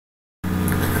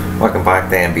Welcome back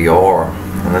to MBR,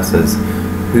 and this is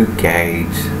who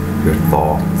guides your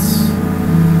thoughts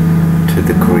to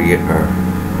the Creator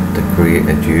that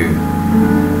created you.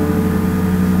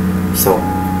 So,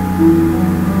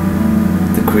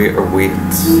 the Creator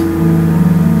waits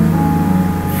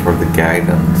for the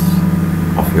guidance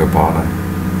of your body,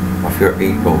 of your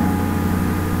ego.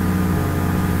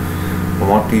 And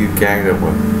what do you guide it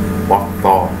with? What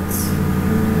thoughts?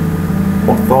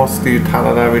 What thoughts do you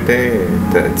tell it every day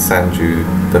that it sends you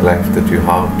the life that you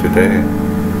have today?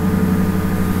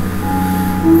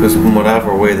 Because in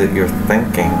whatever way that you're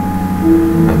thinking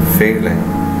and feeling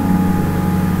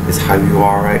is how you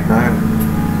are right now.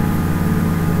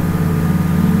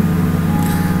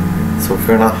 So if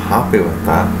you're not happy with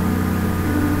that,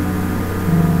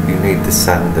 you need to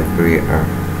send the Creator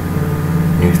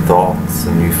new thoughts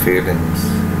and new feelings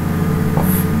of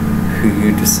who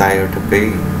you desire to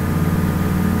be.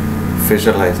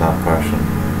 Visualize that person.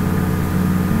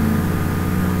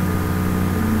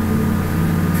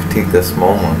 If you take this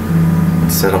moment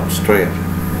and sit up straight,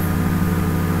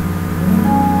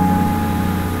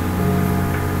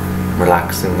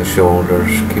 relaxing the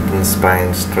shoulders, keeping the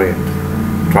spine straight,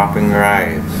 dropping your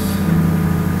eyes,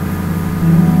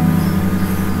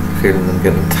 feeling them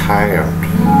getting tired,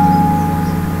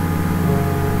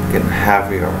 getting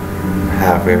heavier and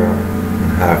heavier and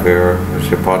heavier as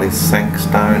your body sinks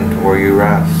down to where you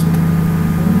rest.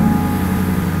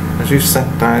 As you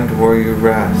sink down to where you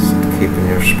rest, keeping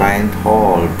your spine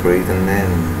tall, breathing in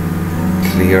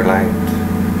clear light,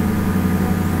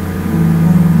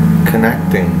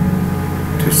 connecting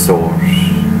to Source,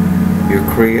 your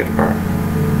Creator.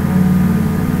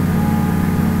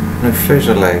 Now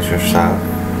visualize yourself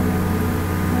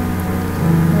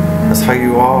as how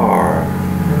you are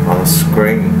on a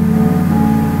screen,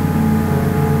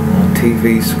 on a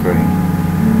TV screen.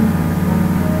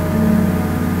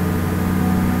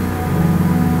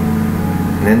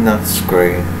 And in that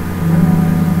screen,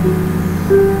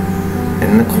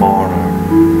 in the corner,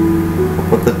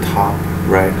 up at the top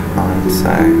right hand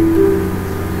side,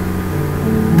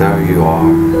 there you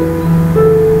are,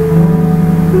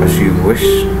 as you wish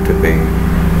to be,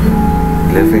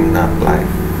 living that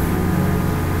life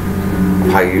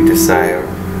of how you desire,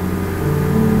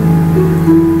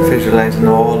 visualizing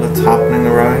all that's happening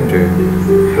around you,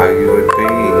 how you would be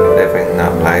living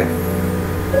that life.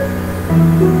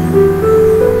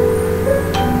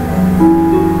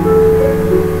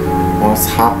 What's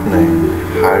happening?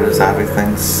 How does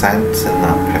everything sense in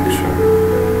that picture?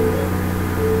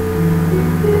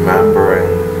 Remembering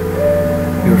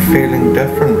you're feeling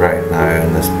different right now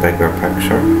in this bigger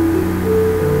picture.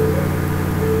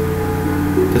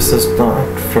 This does not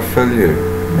fulfill you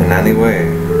in any way.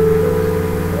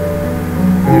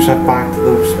 Bring yourself back to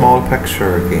the small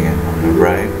picture again on the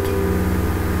right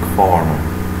corner.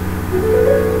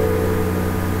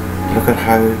 Look at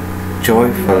how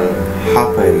joyful,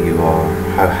 happy you are,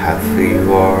 how healthy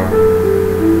you are,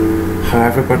 how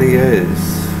everybody is,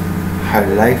 how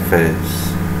life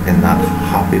is in that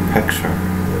happy picture.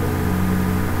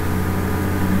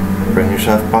 Bring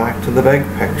yourself back to the big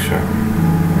picture.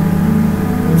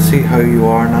 See how you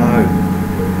are now.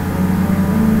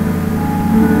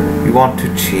 You want to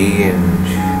change.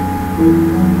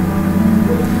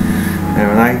 Now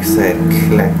when I say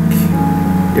click,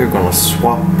 you're going to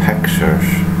swap pictures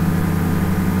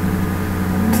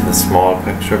to the small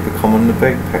picture becoming the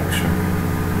big picture.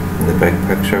 And the big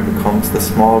picture becomes the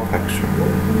small picture.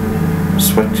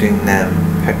 Switching them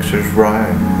pictures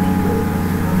round.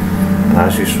 And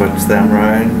as you switch them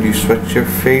round, you switch your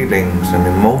feelings and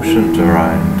emotions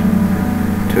around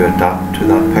to adapt to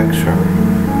that picture,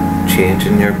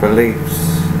 changing your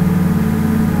beliefs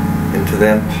into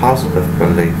them positive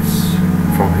beliefs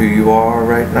from who you are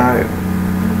right now.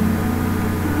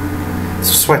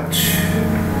 So switch.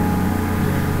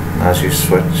 And as you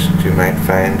switch, you might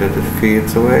find that it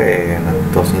fades away and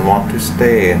it doesn't want to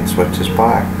stay and switches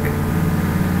back.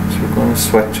 So we're going to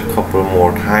switch a couple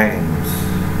more times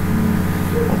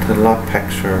until that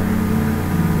picture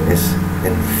is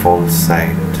in full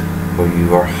sight, where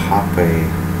you are happy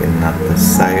in that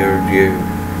desired view.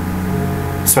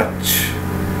 Switch.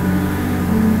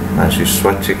 As you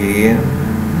switch again,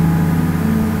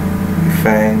 you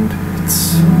find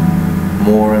it's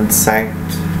more in sight,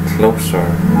 closer,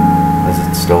 as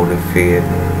it's slowly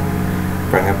fading.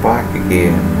 Bring it back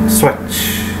again.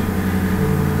 Switch.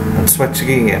 And switch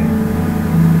again.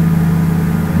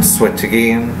 Switch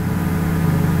again.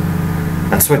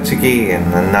 And switch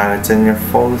again, and now it's in your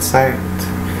full sight,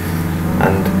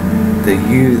 and the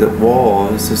you that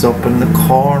was is up in the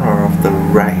corner of the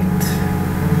right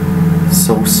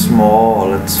so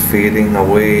small it's fading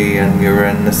away, and you're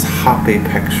in this happy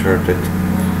picture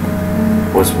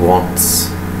that was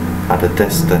once at a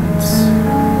distance.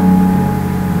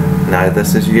 Now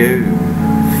this is you.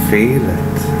 Feel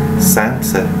it,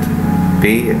 sense it,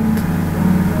 be it.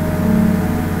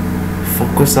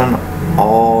 Focus on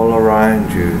all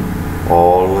around you,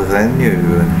 all within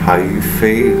you, and how you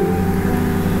feel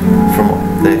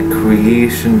from the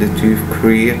creation that you've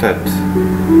created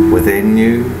within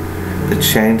you that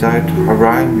shines out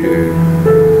around you.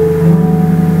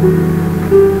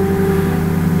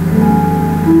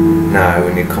 Now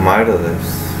when you come out of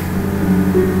this,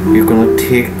 you're going to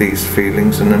take these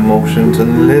feelings and emotions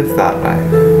and live that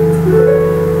life,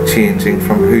 changing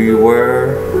from who you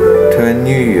were to a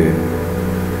new you,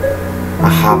 a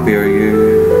happier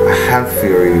you, a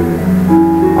healthier you,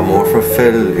 a more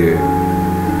fulfilled you.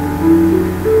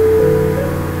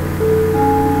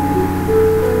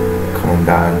 Coming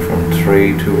down from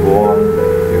 3 to 1,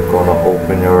 you're going to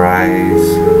open your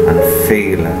eyes and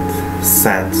feel it,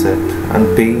 sense it,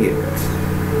 and be it.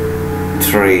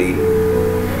 3,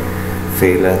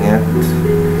 feeling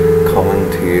it,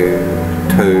 coming to you.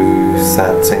 2,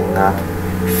 sensing that,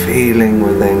 feeling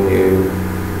within you.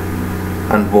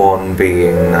 And 1,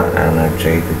 being that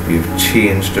energy that you've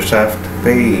changed yourself to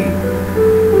be.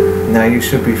 Now you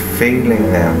should be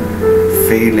feeling them,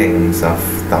 feelings of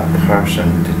that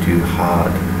person that you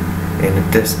had in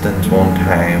a distance one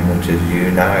time, which is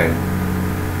you now.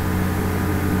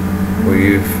 Where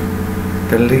you've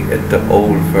deleted the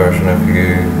old version of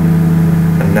you,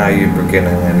 and now you're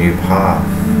beginning a new path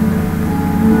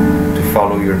to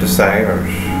follow your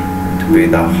desires, to be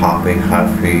that happy,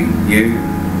 healthy you.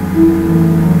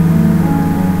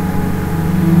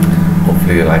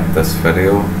 Hopefully you like this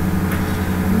video.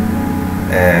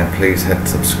 Please hit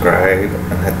subscribe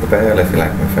and hit the bell if you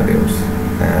like my videos.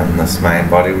 This is Mind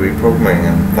Body Reprogramming,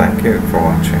 and thank you for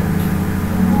watching.